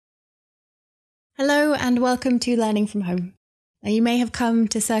Hello and welcome to Learning from Home. Now, you may have come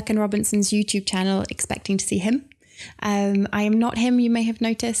to Sirkin Robinson's YouTube channel expecting to see him. I am not him, you may have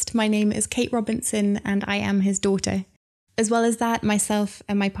noticed. My name is Kate Robinson and I am his daughter. As well as that, myself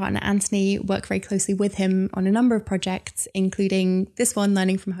and my partner Anthony work very closely with him on a number of projects, including this one,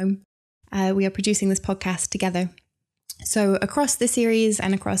 Learning from Home. We are producing this podcast together. So across the series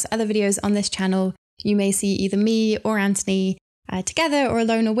and across other videos on this channel, you may see either me or Anthony together or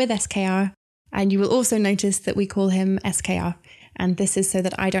alone or with SKR. And you will also notice that we call him SKR. And this is so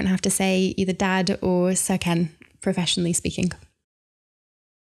that I don't have to say either Dad or Sir Ken, professionally speaking.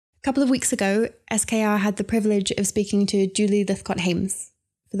 A couple of weeks ago, SKR had the privilege of speaking to Julie Lythcott-Haims.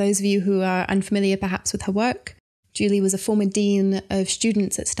 For those of you who are unfamiliar perhaps with her work, Julie was a former dean of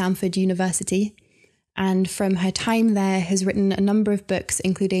students at Stanford University, and from her time there has written a number of books,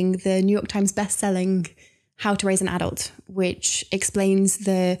 including the New York Times best-selling How to Raise an Adult, which explains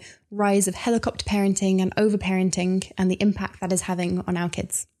the rise of helicopter parenting and overparenting and the impact that is having on our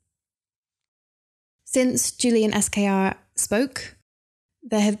kids. Since Julie and SKR spoke,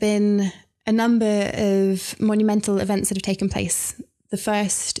 there have been a number of monumental events that have taken place. The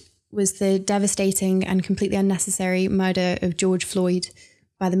first was the devastating and completely unnecessary murder of George Floyd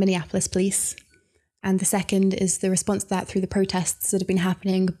by the Minneapolis police. And the second is the response to that through the protests that have been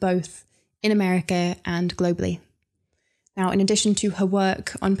happening both in America and globally. Now, in addition to her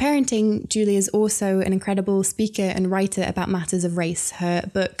work on parenting, Julie is also an incredible speaker and writer about matters of race. Her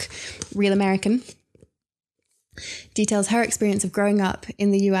book, Real American, details her experience of growing up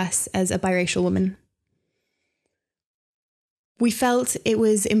in the US as a biracial woman. We felt it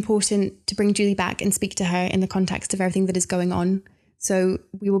was important to bring Julie back and speak to her in the context of everything that is going on. So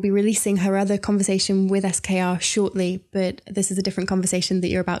we will be releasing her other conversation with SKR shortly, but this is a different conversation that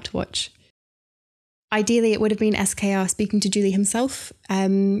you're about to watch. Ideally, it would have been SKR speaking to Julie himself.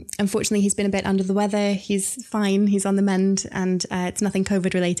 Unfortunately, he's been a bit under the weather. He's fine, he's on the mend, and it's nothing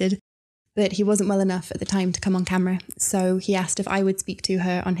COVID related. But he wasn't well enough at the time to come on camera. So he asked if I would speak to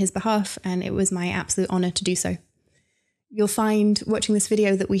her on his behalf, and it was my absolute honour to do so. You'll find watching this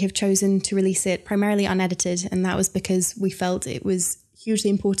video that we have chosen to release it primarily unedited, and that was because we felt it was hugely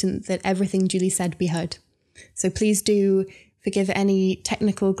important that everything Julie said be heard. So please do forgive any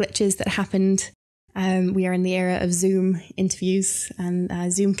technical glitches that happened. We are in the era of Zoom interviews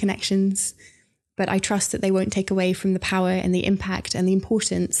and Zoom connections, but I trust that they won't take away from the power and the impact and the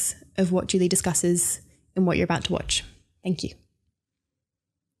importance of what Julie discusses in what you're about to watch. Thank you.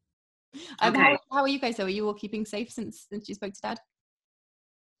 Okay. How are you guys though? Are you all keeping safe since you spoke to Dad?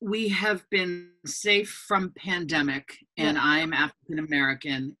 We have been safe from pandemic, and yeah. I'm African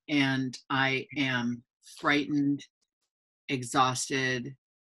American, and I am frightened, exhausted,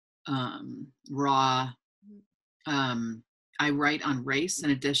 raw. I write on race in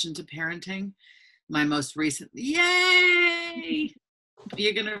addition to parenting. My most recent, yay!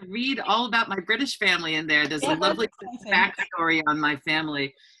 You're gonna read all about my British family in there. There's a lovely backstory on my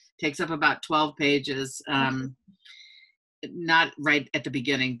family. Takes up about 12 pages. Not right at the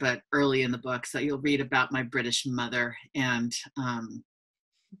beginning, but early in the book. So you'll read about my British mother. And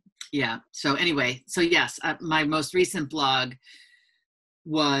yeah, so anyway, so yes, my most recent blog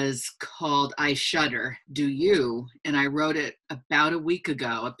was called I Shudder, Do You? And I wrote it about a week ago.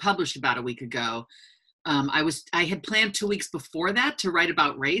 I published about a week ago. I had planned 2 weeks before that to write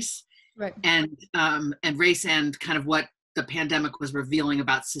about race, right. and race and kind of what the pandemic was revealing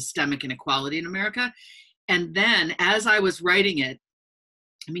about systemic inequality in America. And then as I was writing it,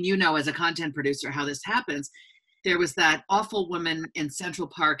 I mean, you know, as a content producer, how this happens. There was that awful woman in Central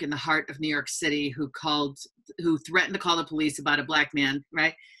Park in the heart of New York City who threatened to call the police about a black man,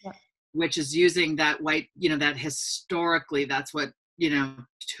 right? Yeah. Which is using that white, you know, that historically, that's what, you know,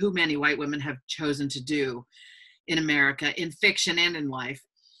 too many white women have chosen to do in America, in fiction and in life.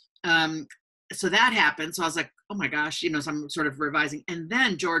 So that happened. So I was like, oh my gosh, you know, so I'm sort of revising. And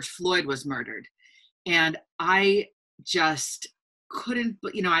then George Floyd was murdered. And I just couldn't,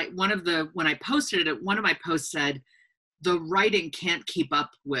 you know, when I posted it, one of my posts said, the writing can't keep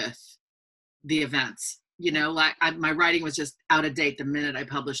up with the events. You know, like my writing was just out of date the minute I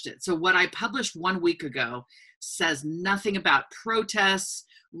published it. So what I published 1 week ago says nothing about protests,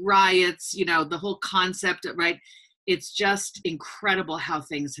 riots, you know, the whole concept, right? It's just incredible how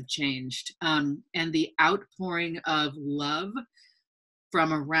things have changed. And the outpouring of love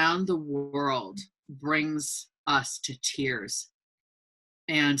from around the world brings us to tears.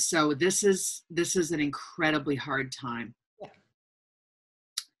 And so this is an incredibly hard time. Yeah.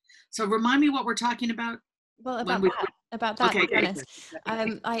 So remind me what we're talking about. Well, about that, okay, to be honest.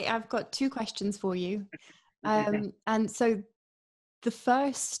 I've got two questions for you. And so The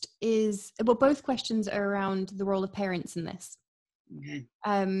first is, well, both questions are around the role of parents in this.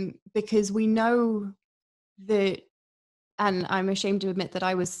 Okay. Because we know that, and I'm ashamed to admit that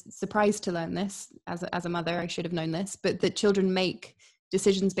I was surprised to learn this as a mother, I should have known this, but that children make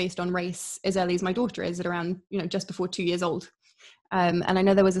decisions based on race as early as my daughter is, at around, just before 2 years old. And I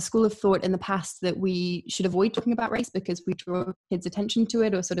know there was a school of thought in the past that we should avoid talking about race because we draw kids' attention to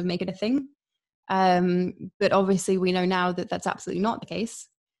it or sort of make it a thing. But obviously we know now that that's absolutely not the case.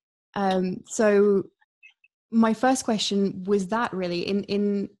 So my first question was that really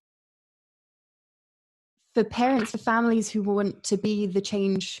in for parents, for families who want to be the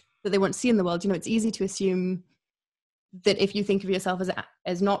change that they want to see in the world, it's easy to assume that if you think of yourself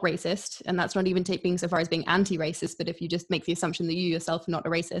as not racist, and that's not even being so far as being anti-racist, but if you just make the assumption that you yourself are not a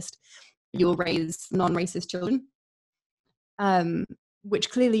racist, you'll raise non-racist children, which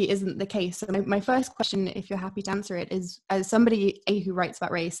clearly isn't the case. So my first question, if you're happy to answer it, is, as somebody, A, who writes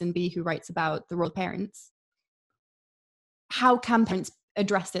about race, and B, who writes about the role of parents, how can parents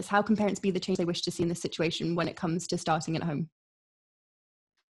address this? How can parents be the change they wish to see in this situation when it comes to starting at home?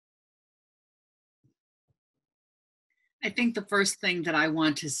 I think the first thing that I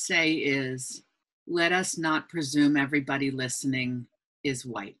want to say is, let us not presume everybody listening is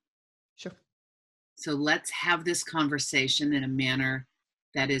white. Sure. So let's have this conversation in a manner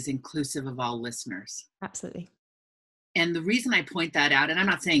that is inclusive of all listeners. Absolutely. And the reason I point that out, and I'm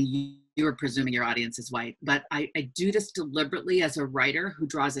not saying you are presuming your audience is white, but I do this deliberately as a writer who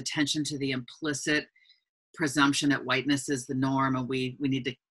draws attention to the implicit presumption that whiteness is the norm, and we need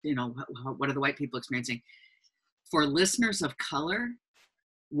to, what are the white people experiencing? For listeners of color,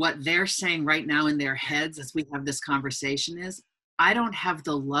 what they're saying right now in their heads as we have this conversation is, I don't have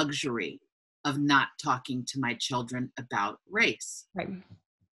the luxury of not talking to my children about race. Right.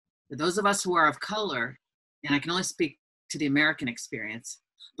 For those of us who are of color, and I can only speak to the American experience,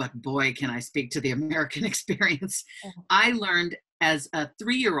 but boy, can I speak to the American experience. I learned as a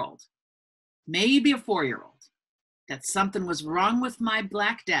 3-year-old, maybe a 4-year-old, that something was wrong with my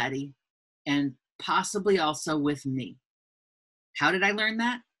Black daddy and possibly also with me. How did I learn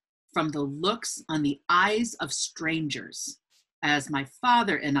that? From the looks on the eyes of strangers as my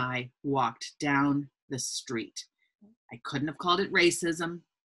father and I walked down the street. I couldn't have called it racism,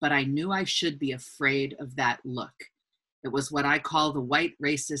 but I knew I should be afraid of that look. It was what I call the white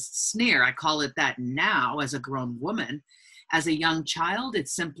racist sneer. I call it that now as a grown woman. As a young child, it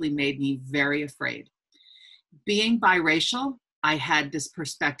simply made me very afraid. Being biracial, I had this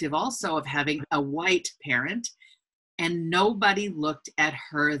perspective also of having a white parent, and nobody looked at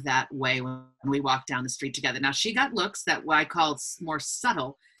her that way when we walked down the street together. Now, she got looks that what I call more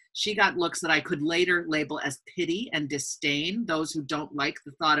subtle. She got looks that I could later label as pity and disdain, those who don't like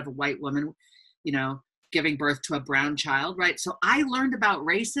the thought of a white woman, giving birth to a brown child, right? So I learned about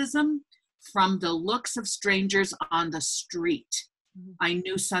racism from the looks of strangers on the street. I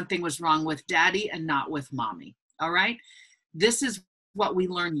knew something was wrong with daddy and not with mommy, all right? This is what we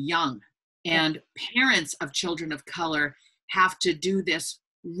learn young. And parents of children of color have to do this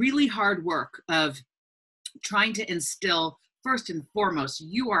really hard work of trying to instill, first and foremost,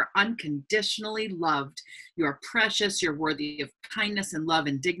 you are unconditionally loved. You are precious. You're worthy of kindness and love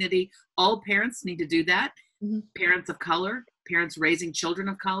and dignity. All parents need to do that. Mm-hmm. Parents of color, parents raising children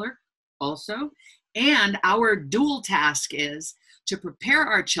of color also. And our dual task is to prepare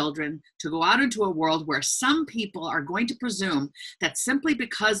our children to go out into a world where some people are going to presume that simply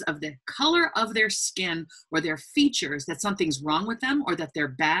because of the color of their skin or their features that something's wrong with them, or that they're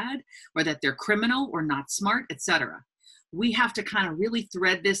bad, or that they're criminal or not smart, etc. We have to kind of really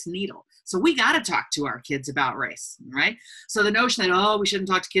thread this needle. So we got to talk to our kids about race, right? So the notion that, we shouldn't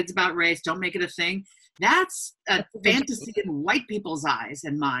talk to kids about race, don't make it a thing, that's a fantasy in white people's eyes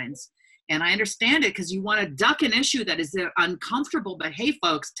and minds. And I understand it because you want to duck an issue that is uncomfortable. But hey,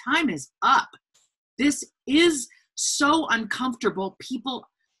 folks, time is up. This is so uncomfortable. People,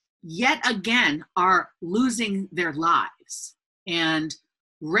 yet again, are losing their lives. And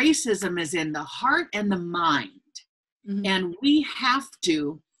racism is in the heart and the mind. Mm-hmm. And we have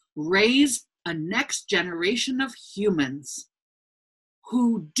to raise a next generation of humans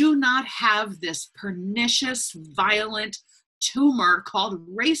who do not have this pernicious, violent tumor called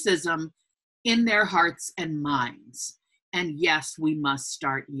racism in their hearts and minds. And yes, we must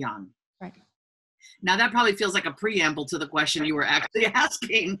start young. Right. Now that probably feels like a preamble to the question you were actually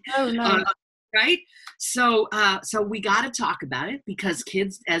asking. Oh, no. Right? So we got to talk about it because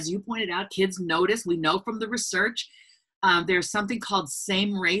kids, as you pointed out, kids notice. We know from the research, there's something called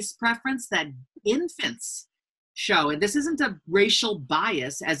same race preference that infants show. And this isn't a racial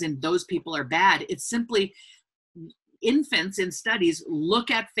bias as in those people are bad. It's simply infants in studies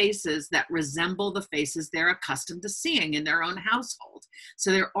look at faces that resemble the faces they're accustomed to seeing in their own household.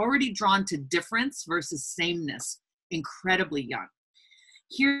 So they're already drawn to difference versus sameness incredibly young.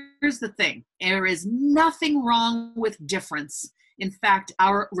 Here's the thing. There is nothing wrong with difference. In fact,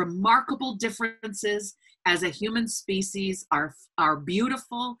 our remarkable differences as a human species are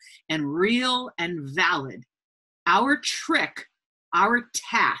beautiful and real and valid. Our trick, our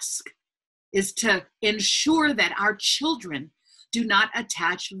task, is to ensure that our children do not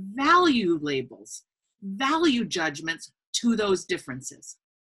attach value labels, value judgments to those differences.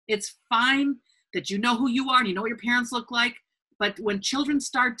 It's fine that you know who you are and you know what your parents look like, but when children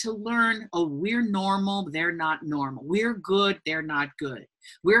start to learn, oh, we're normal, they're not normal. We're good, they're not good.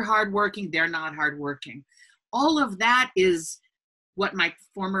 We're hardworking, they're not hardworking. All of that is what my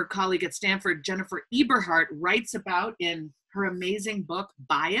former colleague at Stanford, Jennifer Eberhardt, writes about in her amazing book,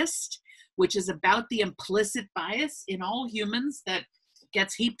 Biased, which is about the implicit bias in all humans that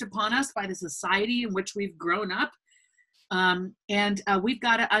gets heaped upon us by the society in which we've grown up. We've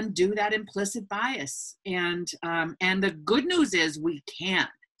got to undo that implicit bias. And the good news is we can.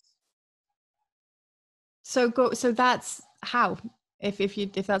 So that's how,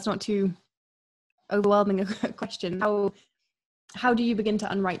 if that's not too overwhelming a question, how do you begin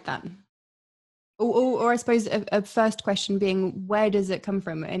to unwrite that? Or I suppose a first question being, where does it come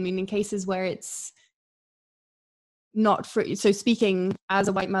from? I mean, in cases where it's not free, so speaking as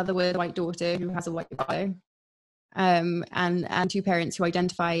a white mother with a white daughter who has a white father, and two parents who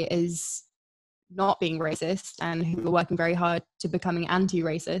identify as not being racist and who are working very hard to becoming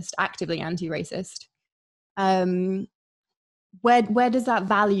anti-racist, actively anti-racist, where does that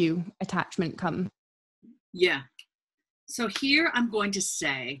value attachment come? Yeah. So here I'm going to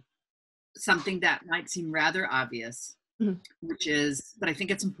say something that might seem rather obvious, which is, but I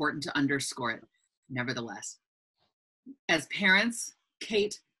think it's important to underscore it nevertheless. As parents,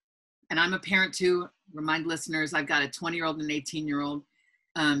 Kate, and I'm a parent too, remind listeners, I've got a 20-year-old and an 18-year-old.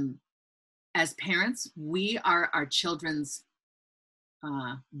 As parents, we are our children's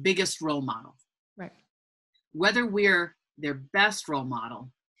biggest role model. Right. Whether we're their best role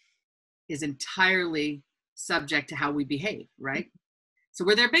model is entirely subject to how we behave, right? So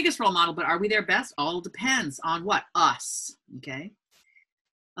we're their biggest role model, but are we their best? All depends on what? Us, okay?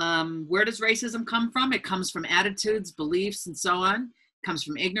 Where does racism come from? It comes from attitudes, beliefs, and so on. It comes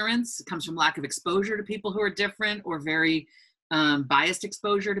from ignorance. It comes from lack of exposure to people who are different, or very biased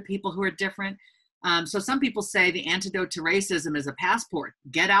exposure to people who are different. So some people say the antidote to racism is a passport.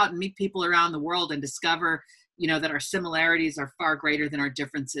 Get out and meet people around the world and discover, that our similarities are far greater than our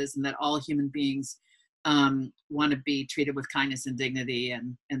differences, and that all human beings want to be treated with kindness and dignity,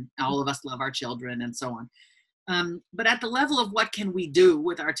 and all of us love our children, and so on. But at the level of what can we do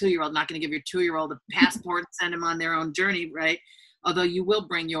with our 2-year-old, not going to give your 2-year-old a passport and send them on their own journey, right? Although you will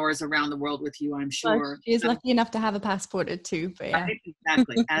bring yours around the world with you, I'm sure. Well, she is lucky enough to have a passport or two, but yeah. Right?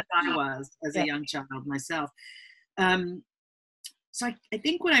 Exactly, as I was as a young child myself. So I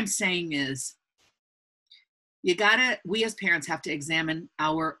think what I'm saying is, we as parents have to examine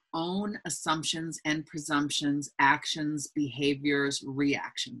our own assumptions and presumptions, actions, behaviors,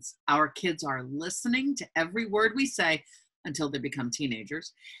 reactions. Our kids are listening to every word we say until they become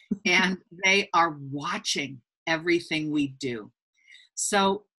teenagers, and they are watching everything we do.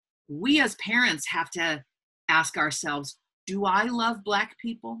 So we as parents have to ask ourselves, do I love Black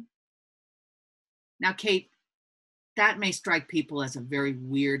people? Now, Kate, that may strike people as a very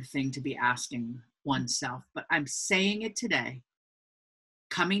weird thing to be asking oneself, but I'm saying it today,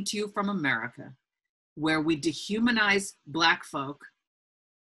 coming to you from America, where we dehumanize Black folk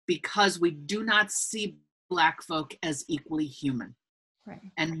because we do not see Black folk as equally human. Right.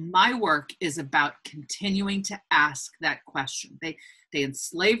 And my work is about continuing to ask that question. They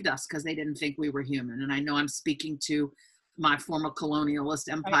enslaved us because they didn't think we were human. And I know I'm speaking to my former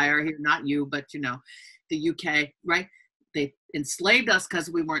colonialist empire here, not you, but the UK, right? They enslaved us because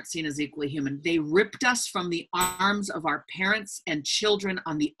we weren't seen as equally human. They ripped us from the arms of our parents and children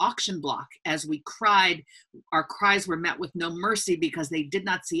on the auction block as we cried. Our cries were met with no mercy because they did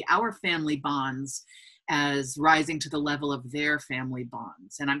not see our family bonds as rising to the level of their family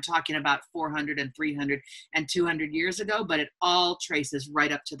bonds. And I'm talking about 400 and 300 and 200 years ago, but it all traces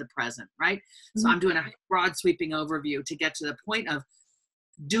right up to the present, right? Mm-hmm. So I'm doing a broad sweeping overview to get to the point of,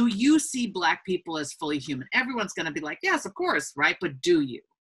 do you see Black people as fully human? Everyone's going to be like, yes, of course, right? But do you?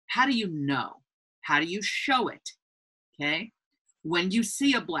 How do you know? How do you show it? Okay. When you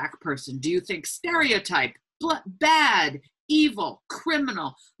see a Black person, do you think stereotype, bad, evil,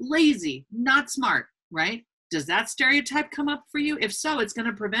 criminal, lazy, not smart, right? Does that stereotype come up for you? If so, it's going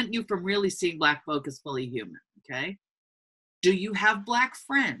to prevent you from really seeing Black folk as fully human. Okay. Do you have Black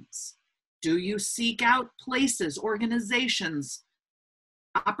friends? Do you seek out places, organizations,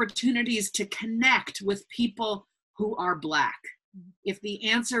 opportunities to connect with people who are Black? If the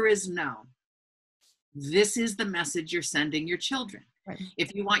answer is no, this is the message you're sending your children. Right.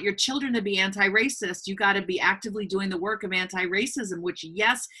 If you want your children to be anti-racist, you got to be actively doing the work of anti-racism, which,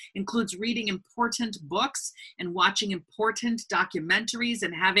 yes, includes reading important books and watching important documentaries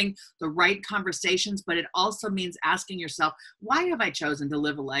and having the right conversations. But it also means asking yourself, why have I chosen to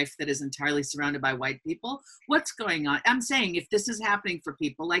live a life that is entirely surrounded by white people? What's going on? I'm saying, if this is happening for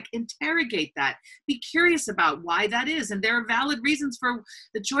people, like, interrogate that. Be curious about why that is. And there are valid reasons for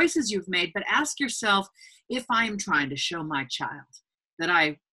the choices you've made, but ask yourself, if I'm trying to show my child that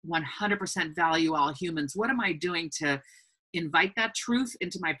I 100% value all humans, what am I doing to invite that truth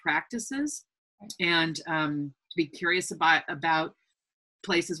into my practices, and to be curious about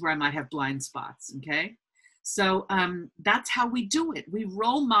places where I might have blind spots, okay? So that's how we do it. We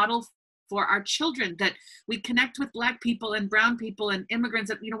role model for our children, that we connect with Black people and brown people and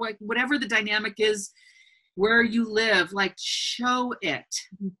immigrants, you know, whatever the dynamic is where you live, like, show it.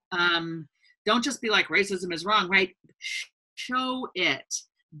 Don't just be like, racism is wrong, right? Show it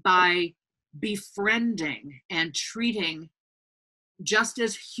by befriending and treating just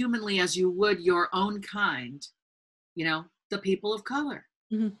as humanly as you would your own kind, you know, the people of color.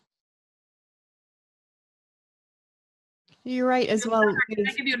 Mm-hmm. You're right as well. Can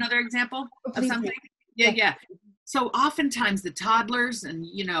I give you another example of something? Yeah. So oftentimes the toddlers, and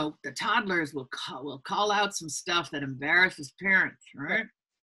you know, the toddlers will call out some stuff that embarrasses parents, right?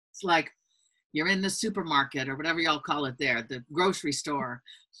 It's like, you're in the supermarket or whatever y'all call it there, the grocery store.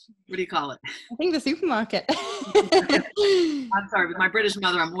 What do you call it? I think the supermarket. I'm sorry, with my British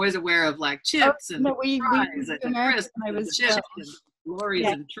mother, I'm always aware of like chips and fries and crisps and chips and lorries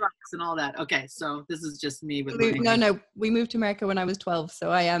and trucks and all that. Okay, so this is just me with No, we moved to America when I was 12, so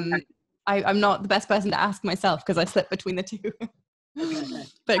I'm not the best person to ask myself because I slip between the two. Okay.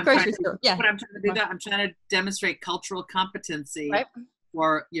 But grocery store, yeah. But I'm trying to do that. I'm trying to demonstrate cultural competency. Right.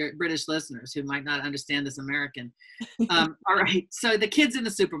 For your British listeners who might not understand this American. All right, so the kids in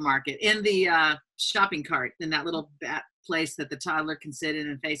the supermarket, in the shopping cart, in that little place that the toddler can sit in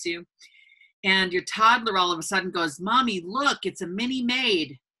and face you, and your toddler all of a sudden goes, "Mommy, look, it's a mini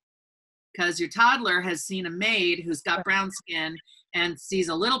maid," because your toddler has seen a maid who's got brown skin and sees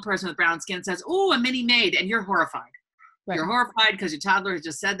a little person with brown skin and says, "Oh, a mini maid," and you're horrified. Right. You're horrified because your toddler has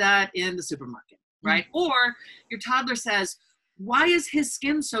just said that in the supermarket, right? Mm-hmm. Or your toddler says, "Why is his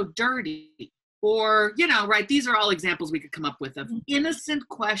skin so dirty?" Or, you know, right, these are all examples we could come up with of innocent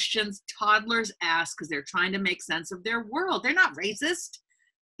questions toddlers ask because they're trying to make sense of their world. They're not racist.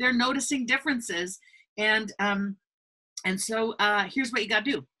 They're noticing differences. And so here's what you got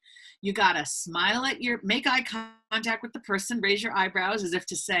to do. You got to smile make eye contact with the person, raise your eyebrows as if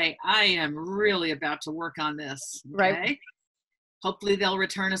to say, I am really about to work on this. Okay? Right. Hopefully they'll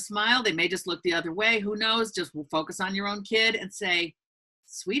return a smile. They may just look the other way. Who knows? Just focus on your own kid and say,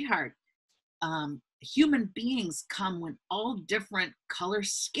 "Sweetheart, human beings come with all different color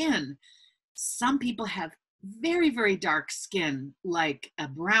skin. Some people have very, very dark skin, like a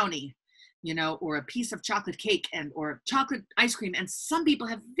brownie, you know, or a piece of chocolate cake or chocolate ice cream. And some people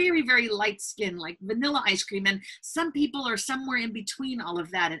have very, very light skin, like vanilla ice cream. And some people are somewhere in between all of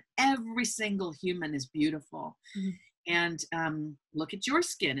that. And every single human is beautiful." Mm-hmm. And look at your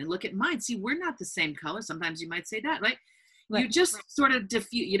skin and look at mine. See, we're not the same color. Sometimes you might say that, right? You just sort of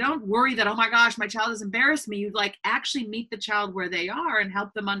diffuse. You don't worry that, oh my gosh, my child has embarrassed me. You like actually meet the child where they are and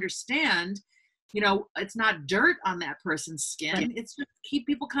help them understand, you know, it's not dirt on that person's skin. Right. It's just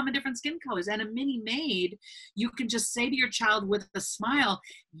people come in different skin colors. And a mini maid, you can just say to your child with a smile,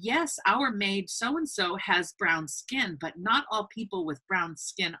 "Yes, our maid so-and-so has brown skin, but not all people with brown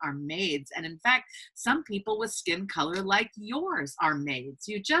skin are maids. And in fact, some people with skin color like yours are maids."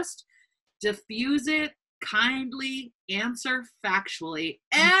 You just diffuse it, kindly answer factually.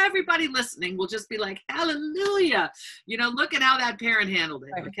 Everybody listening will just be like, hallelujah. You know, look at how that parent handled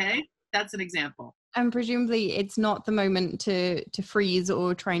it. Okay. That's an example. And presumably it's not the moment to freeze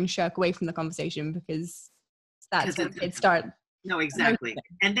or try and shirk away from the conversation, because that's when kids start. No, exactly.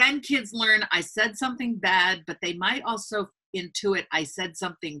 And then kids learn, I said something bad, but they might also intuit I said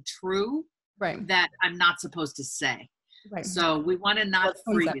something true that I'm not supposed to say. Right. So we want to not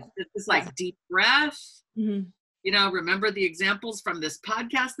freeze. This is like deep breath. Mm-hmm. You know, remember the examples from this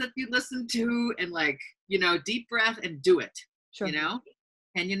podcast that you listened to, and like, you know, deep breath and do it, you know,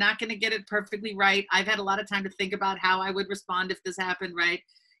 and you're not going to get it perfectly right. I've had a lot of time to think about how I would respond if this happened, right?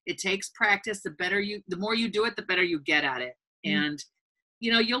 It takes practice. The more you do it, the better you get at it. Mm-hmm. And,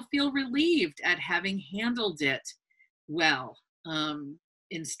 you know, you'll feel relieved at having handled it well,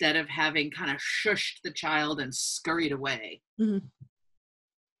 instead of having kind of shushed the child and scurried away. Mm-hmm.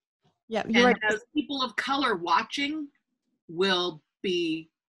 Yeah, you're And right. those people of color watching will be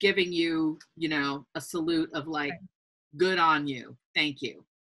giving you, you know, a salute of like, good on you. Thank you.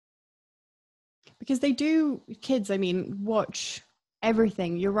 Because they do, kids, I mean, watch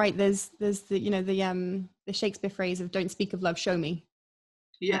everything. You're right. There's the, you know, the Shakespeare phrase of "Don't speak of love, show me."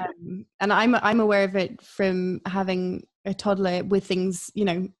 Yeah. And I'm aware of it from having a toddler with things, you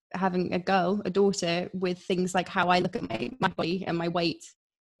know, having a daughter with things like how I look at my body and my weight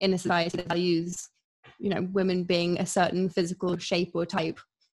in a society that values, you know, women being a certain physical shape or type.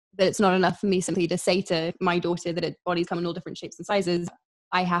 That it's not enough for me simply to say to my daughter that bodies come in all different shapes and sizes.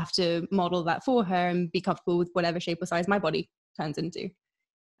 I have to model that for her and be comfortable with whatever shape or size my body turns into.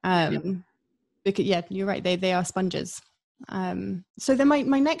 Because yeah, you're right. They are sponges. So then my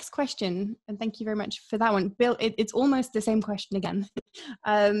next question, and thank you very much for that one, Bill, it's almost the same question again,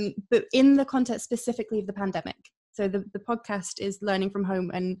 but in the context specifically of the pandemic. So the podcast is learning from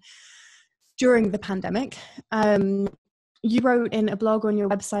home, and during the pandemic, you wrote in a blog on your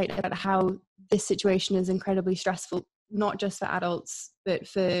website about how this situation is incredibly stressful, not just for adults, but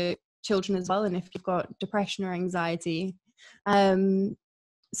for children as well. And if you've got depression or anxiety. So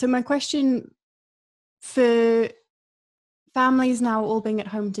my question for families now all being at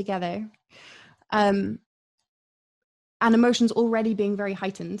home together, and emotions already being very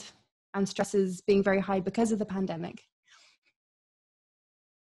heightened and stresses being very high because of the pandemic,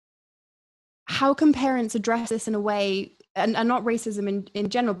 how can parents address this in a way, and not racism in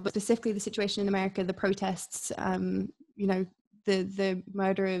general, but specifically the situation in America, the protests, you know, the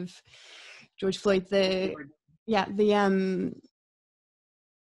murder of George Floyd, the yet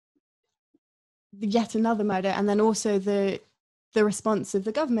another murder, and then also the response of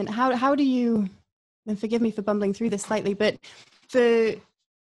the government. How do you, and forgive me for bumbling through this slightly, but for,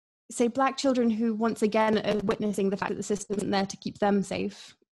 say, Black children who once again are witnessing the fact that the system isn't there to keep them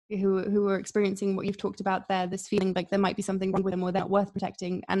safe, who are experiencing what you've talked about there, this feeling like there might be something wrong with them or they're not worth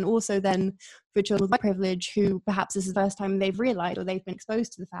protecting, and also then for children with white privilege who perhaps this is the first time they've realized or they've been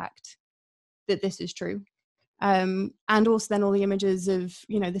exposed to the fact that this is true. And also then all the images of,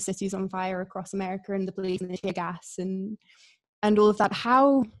 you know, the cities on fire across America and the police and the tear gas and all of that.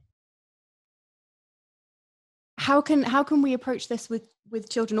 How can we approach this with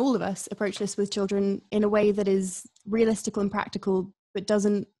children, all of us approach this with children in a way that is realistic and practical, but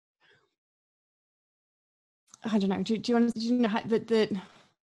doesn't, I don't know, do you know that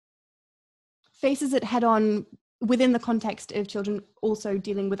faces it head on within the context of children also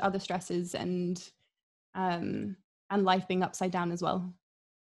dealing with other stresses and life being upside down as well?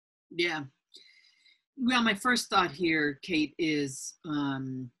 Yeah. Well, my first thought here, Kate, is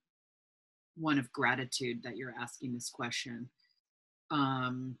one of gratitude that you're asking this question.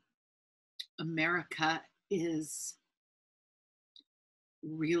 America is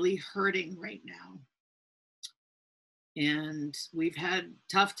really hurting right now. And we've had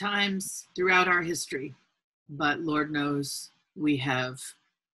tough times throughout our history, but Lord knows we have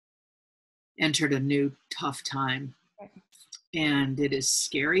entered a new tough time. And it is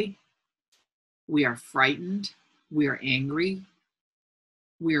scary. We are frightened. We are angry.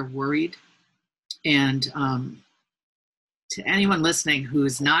 We are worried. And to anyone listening who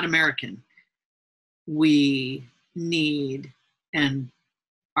is not American, we need and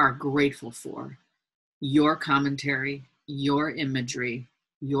are grateful for your commentary, your imagery,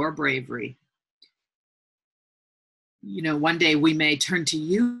 your bravery. You know, one day we may turn to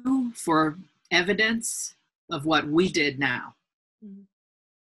you for evidence of what we did now. Mm-hmm.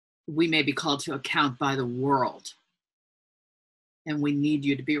 We may be called to account by the world, and we need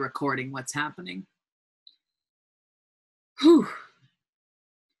you to be recording what's happening. Whew.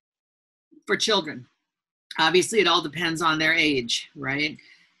 For children, obviously it all depends on their age, right?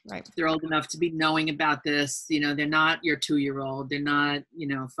 Right. They're old enough to be knowing about this. You know, they're not your 2-year-old. They're not,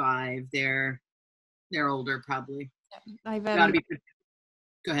 5. They're older probably. Gotta be.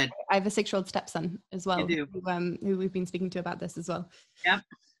 Go ahead. I have a 6-year-old stepson as well. You do. Who we've been speaking to about this as well. Yep.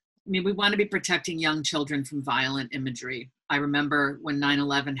 I mean, we want to be protecting young children from violent imagery. I remember when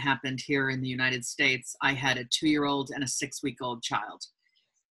 9/11 happened here in the United States, I had a 2-year-old and a 6-week-old child.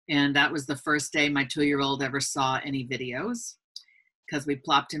 And that was the first day my 2-year-old ever saw any videos, because we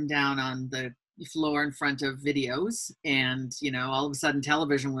plopped him down on the floor in front of videos. And, all of a sudden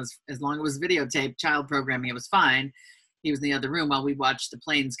television was, as long as it was videotaped, child programming, it was fine. He was in the other room while we watched the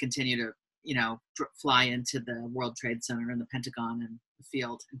planes continue to, fly into the World Trade Center and the Pentagon and the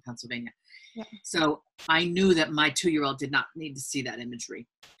field in Pennsylvania. Yeah. So I knew that my 2-year-old did not need to see that imagery.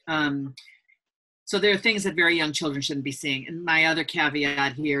 So there are things that very young children shouldn't be seeing. And my other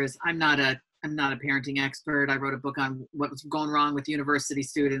caveat here is I'm not a parenting expert. I wrote a book on what was going wrong with university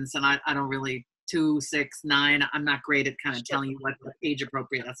students, and I don't really 2, 6, 9. I'm not great at kind of telling you what age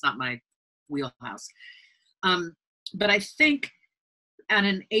appropriate. That's not my wheelhouse. But I think in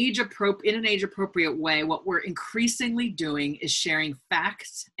an age appropriate way, what we're increasingly doing is sharing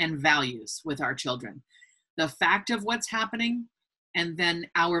facts and values with our children. The fact of what's happening, and then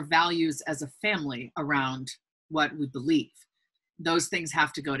our values as a family around what we believe. Those things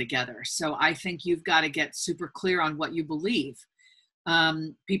have to go together. So I think you've got to get super clear on what you believe.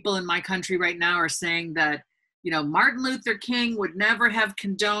 People in my country right now are saying that, Martin Luther King would never have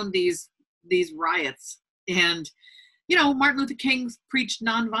condoned these riots. And, Martin Luther King preached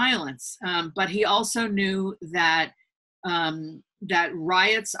nonviolence, but he also knew that that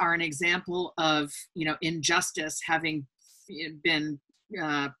riots are an example of, injustice having been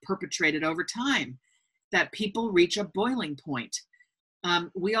perpetrated over time, that people reach a boiling point.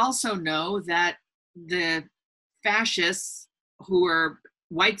 We also know that the fascists, who are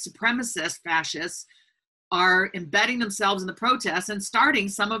white supremacist fascists, are embedding themselves in the protests and starting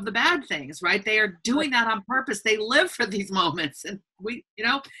some of the bad things, right? They are doing that on purpose. They live for these moments, and we,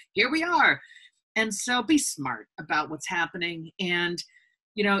 here we are. And so be smart about what's happening. And,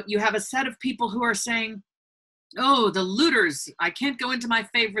 you have a set of people who are saying, oh, the looters, I can't go into my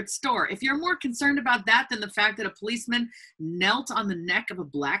favorite store. If you're more concerned about that than the fact that a policeman knelt on the neck of a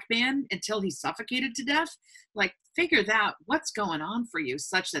black man until he suffocated to death, figure out what's going on for you,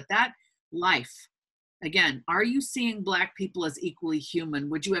 such that life, again, are you seeing black people as equally human?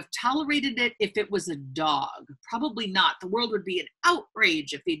 Would you have tolerated it if it was a dog? Probably not. The world would be an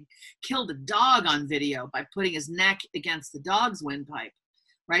outrage if he'd killed a dog on video by putting his neck against the dog's windpipe.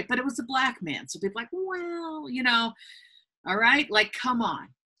 Right? But it was a black man. So people are like, well, all right, come on.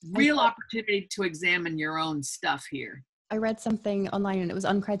 Real opportunity to examine your own stuff here. I read something online and it was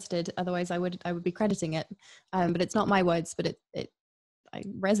uncredited. Otherwise I would be crediting it. But it's not my words, but I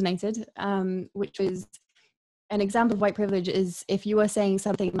resonated, which was an example of white privilege is if you were saying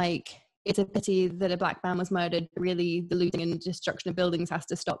something like, it's a pity that a black man was murdered, really the looting and destruction of buildings has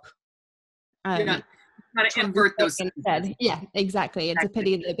to stop. Got to invert those instead. Yeah, exactly. It's a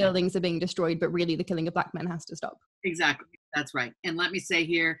pity that buildings are being destroyed, but really the killing of black men has to stop. Exactly. That's right. And let me say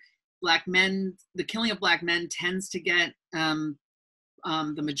here, the killing of black men tends to get the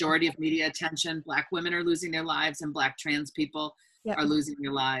majority of media attention. Black women are losing their lives, and black trans people are losing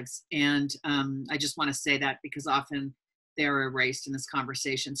their lives. And I just want to say that because often they're erased in this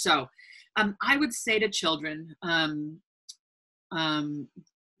conversation. So I would say to children,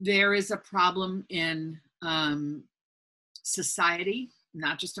 there is a problem in society,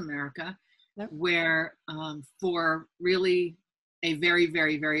 not just America, where for really a very,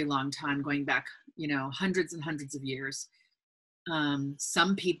 very, very long time, going back, hundreds and hundreds of years,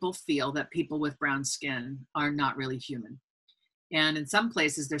 some people feel that people with brown skin are not really human. And in some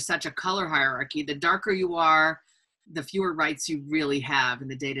places, there's such a color hierarchy. The darker you are, the fewer rights you really have in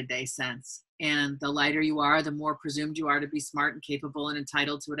the day-to-day sense. And the lighter you are, the more presumed you are to be smart and capable and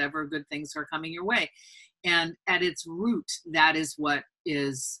entitled to whatever good things are coming your way. And at its root, that is what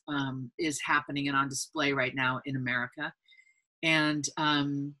is happening and on display right now in America. And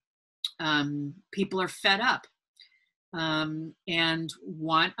people are fed up and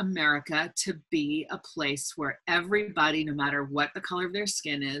want America to be a place where everybody, no matter what the color of their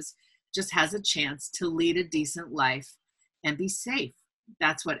skin is, just has a chance to lead a decent life and be safe.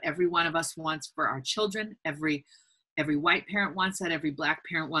 That's what every one of us wants for our children. Every white parent wants that. Every black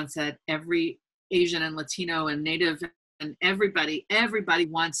parent wants that. Every Asian and Latino and Native and everybody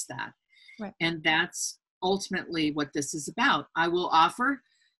wants that. Right. And that's ultimately what this is about. I will offer,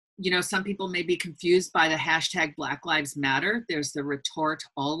 some people may be confused by the hashtag Black Lives Matter. There's the retort,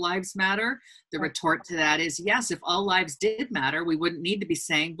 all lives matter. The retort to that is, yes, if all lives did matter, we wouldn't need to be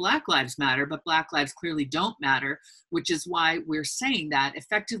saying Black Lives Matter, but Black lives clearly don't matter, which is why we're saying that.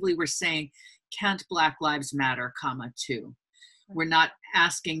 Effectively, we're saying, can't Black Lives Matter, too. We're not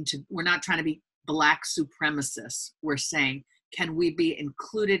trying to be Black supremacists. We're saying, can we be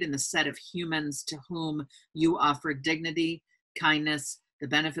included in the set of humans to whom you offer dignity, kindness, the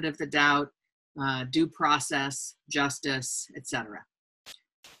benefit of the doubt, due process, justice, etc.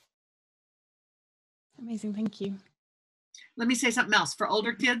 Amazing, thank you. Let me say something else. For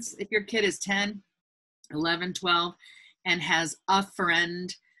older kids, if your kid is 10, 11, 12, and has a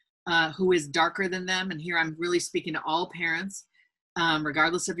friend who is darker than them, and here I'm really speaking to all parents,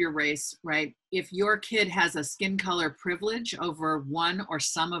 regardless of your race, right? If your kid has a skin color privilege over one or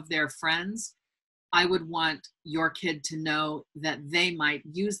some of their friends, I would want your kid to know that they might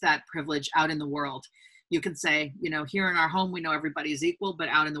use that privilege out in the world. You can say, you know, here in our home, we know everybody's equal, but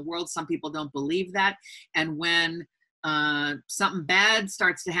out in the world, some people don't believe that. And when something bad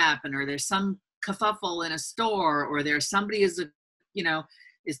starts to happen, or there's some kerfuffle in a store, or there's somebody is, you know,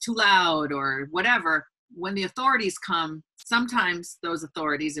 is too loud or whatever, when the authorities come, sometimes those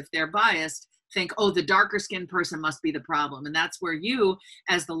authorities, if they're biased, think, oh, the darker skinned person must be the problem. And that's where you,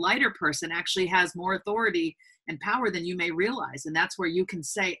 as the lighter person, actually has more authority and power than you may realize. And that's where you can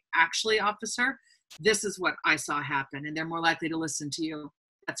say, actually, officer, this is what I saw happen. And they're more likely to listen to you.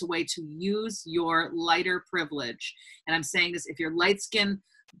 That's a way to use your lighter privilege. And I'm saying this, if you're light-skinned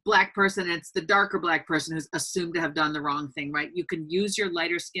Black person, and it's the darker Black person who's assumed to have done the wrong thing, right? You can use your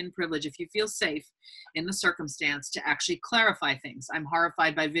lighter skin privilege if you feel safe in the circumstance to actually clarify things. I'm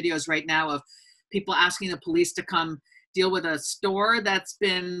horrified by videos right now of people asking the police to come deal with a store that's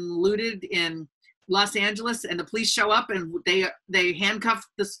been looted in Los Angeles, and the police show up and they handcuff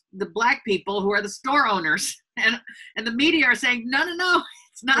the Black people who are the store owners, and the media are saying, no,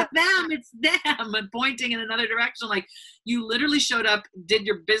 it's not them, it's them, and pointing in another direction. Like, you literally showed up, did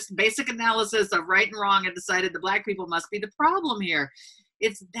your basic analysis of right and wrong, and decided the Black people must be the problem here.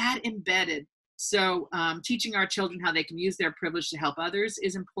 It's that embedded. So teaching our children how they can use their privilege to help others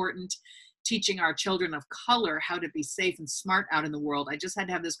is important. Teaching our children of color how to be safe and smart out in the world. I just had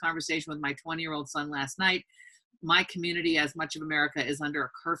to have this conversation with my 20-year-old son last night. My community, as much of America, is under a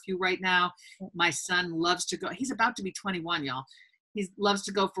curfew right now. My son loves to go, he's about to be 21, y'all. He loves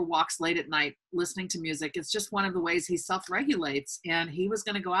to go for walks late at night, listening to music. It's just one of the ways he self-regulates. And he was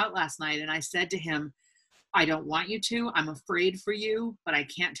going to go out last night. And I said to him, I don't want you to. I'm afraid for you, but I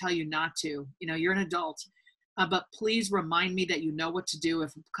can't tell you not to. You know, you're an adult. But please remind me that you know what to do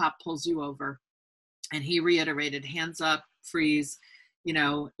if a cop pulls you over. And he reiterated, hands up, freeze. You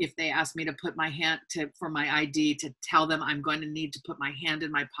know, if they ask me to put my hand for my ID, to tell them I'm going to need to put my hand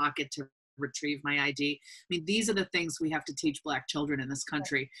in my pocket to retrieve my ID. I mean, these are the things we have to teach Black children in this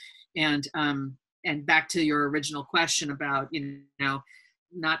country. And back to your original question about, you know,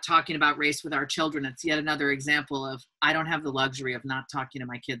 not talking about race with our children. It's yet another example of, I don't have the luxury of not talking to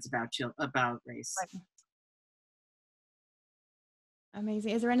my kids about race. Right.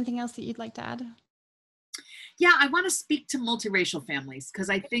 Amazing. Is there anything else that you'd like to add? Yeah, I want to speak to multiracial families, because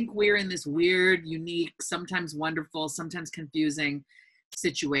I think we're in this weird, unique, sometimes wonderful, sometimes confusing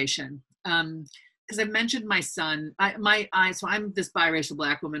situation. Because I mentioned my son. So I'm this biracial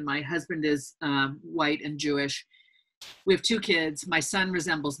Black woman. My husband is white and Jewish. We have 2 kids. My son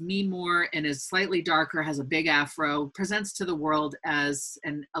resembles me more and is slightly darker, has a big afro, presents to the world as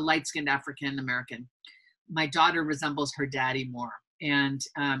a light-skinned African American. My daughter resembles her daddy more. And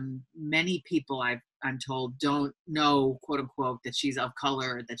many people, I'm told, don't know, quote unquote, that she's of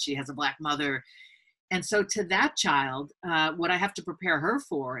color, that she has a Black mother. And so to that child, what I have to prepare her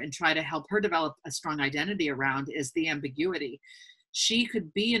for and try to help her develop a strong identity around is the ambiguity. She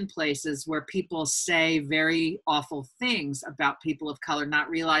could be in places where people say very awful things about people of color, not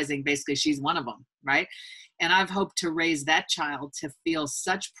realizing basically she's one of them, right? And I've hoped to raise that child to feel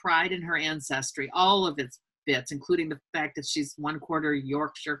such pride in her ancestry, all of its bits, including the fact that she's 1/4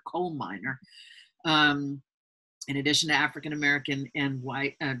 Yorkshire coal miner, in addition to African American and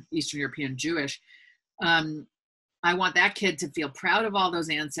white, Eastern European Jewish. I want that kid to feel proud of all those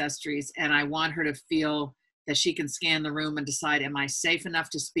ancestries, and I want her to feel that she can scan the room and decide, am I safe enough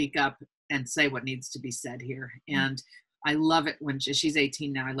to speak up and say what needs to be said here? And I love it when she's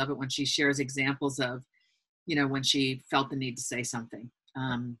 18 now. I love it when she shares examples of, you know, when she felt the need to say something.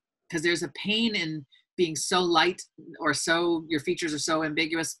 Because there's a pain in being so light, or so your features are so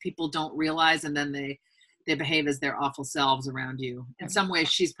ambiguous, people don't realize, and then they behave as their awful selves around you. In some ways,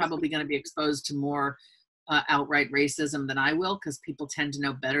 she's probably going to be exposed to more outright racism than I will, because people tend to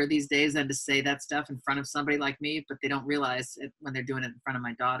know better these days than to say that stuff in front of somebody like me, but they don't realize it when they're doing it in front of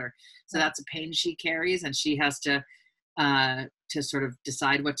my daughter. So that's a pain she carries, and she has to sort of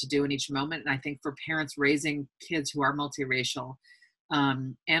decide what to do in each moment. And I think for parents raising kids who are multiracial,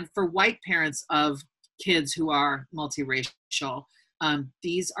 and for white parents of kids who are multiracial,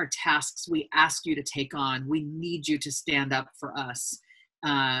 these are tasks we ask you to take on. We need you to stand up for us.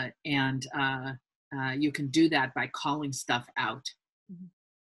 And you can do that by calling stuff out.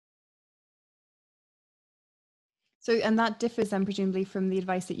 So, and that differs then presumably from the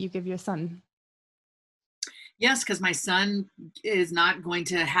advice that you give your son? Yes, because my son is not going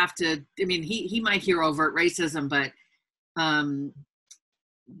to have to, I mean, he might hear overt racism, but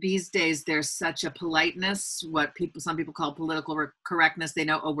these days there's such a politeness, what some people call political correctness. They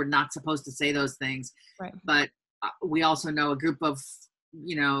know, oh, we're not supposed to say those things. Right. But we also know a group of,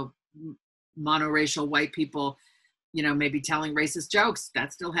 you know, monoracial white people, you know, maybe telling racist jokes.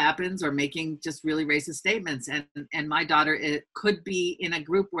 That still happens, or making just really racist statements. And my daughter, it could be in a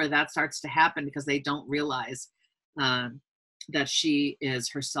group where that starts to happen because they don't realize that she is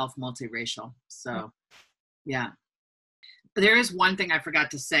herself multiracial. So, yeah. But there is one thing I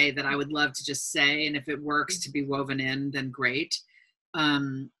forgot to say that I would love to just say, and if it works to be woven in, then great.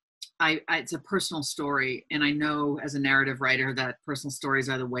 It's a personal story, and I know as a narrative writer that personal stories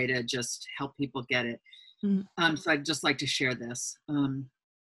are the way to just help people get it. So I'd just like to share this. In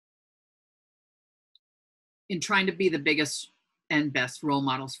trying to be the biggest and best role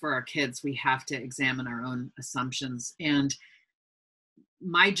models for our kids, we have to examine our own assumptions. And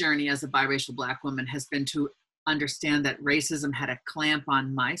my journey as a biracial Black woman has been to understand that racism had a clamp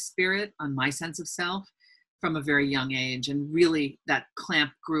on my spirit, on my sense of self from a very young age. And really that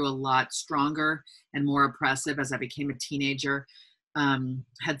clamp grew a lot stronger and more oppressive as I became a teenager.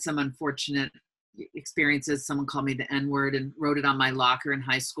 Had some unfortunate experiences. Someone called me the N-word and wrote it on my locker in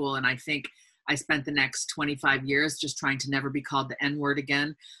high school. And I think I spent the next 25 years just trying to never be called the N-word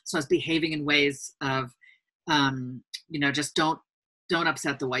again. So I was behaving in ways of, you know, just don't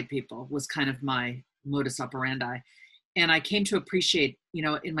upset the white people was kind of my modus operandi. And I came to appreciate, you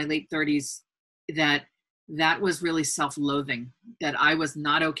know, in my late 30s, that was really self-loathing, that I was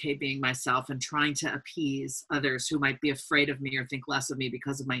not okay being myself and trying to appease others who might be afraid of me or think less of me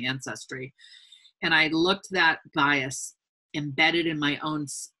because of my ancestry. And I looked that bias embedded in my own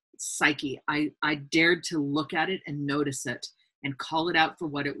psyche. I dared to look at it and notice it and call it out for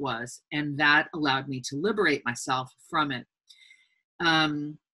what it was. And that allowed me to liberate myself from it.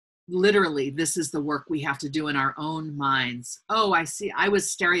 Literally, this is the work we have to do in our own minds. Oh, I see. I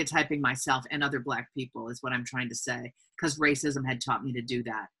was stereotyping myself and other Black people is what I'm trying to say, because racism had taught me to do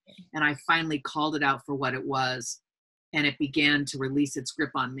that. And I finally called it out for what it was, and it began to release its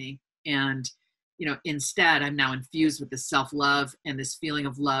grip on me. And, you know, instead, I'm now infused with this self-love and this feeling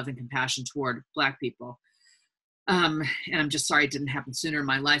of love and compassion toward Black people. And I'm just sorry it didn't happen sooner in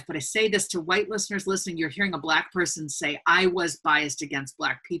my life. But I say this to white listeners listening. You're hearing a Black person say, I was biased against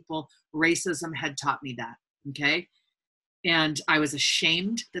Black people. Racism had taught me that, okay? And I was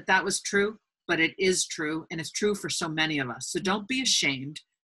ashamed that that was true, but it is true, and it's true for so many of us. So don't be ashamed.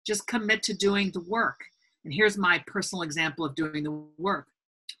 Just commit to doing the work. And here's my personal example of doing the work.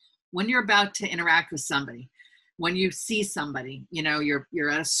 When you're about to interact with somebody, when you see somebody, you know, you're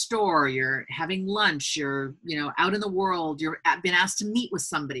at a store, you're having lunch, you're, you know, out in the world, you're been asked to meet with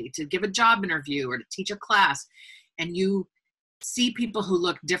somebody, to give a job interview or to teach a class, and you see people who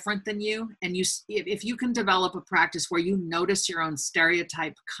look different than you, and if you can develop a practice where you notice your own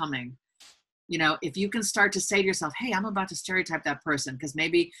stereotype coming, you know, if you can start to say to yourself, hey, I'm about to stereotype that person because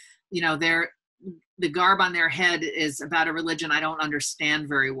maybe, you know, the garb on their head is about a religion I don't understand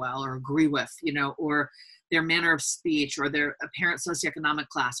very well or agree with, you know, or their manner of speech, or their apparent socioeconomic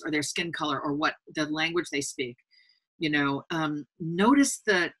class, or their skin color, or what the language they speak. You know, notice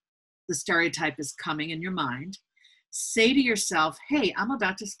that the stereotype is coming in your mind. Say to yourself, hey, I'm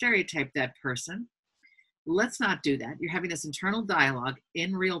about to stereotype that person. Let's not do that. You're having this internal dialogue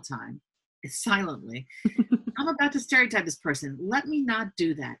in real time, silently. I'm about to stereotype this person. Let me not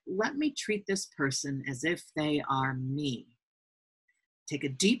do that. Let me treat this person as if they are me. Take a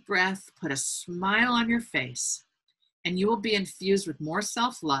deep breath, put a smile on your face, and you will be infused with more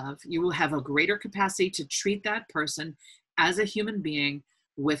self-love. You will have a greater capacity to treat that person as a human being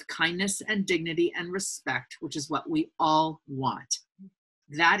with kindness and dignity and respect, which is what we all want.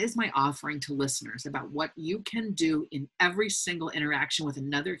 That is my offering to listeners about what you can do in every single interaction with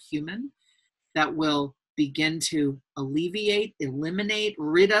another human that will begin to alleviate, eliminate,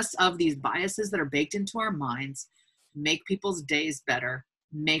 rid us of these biases that are baked into our minds, make people's days better,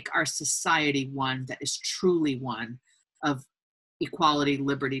 make our society one that is truly one of equality,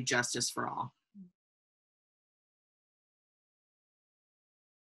 liberty, justice for all.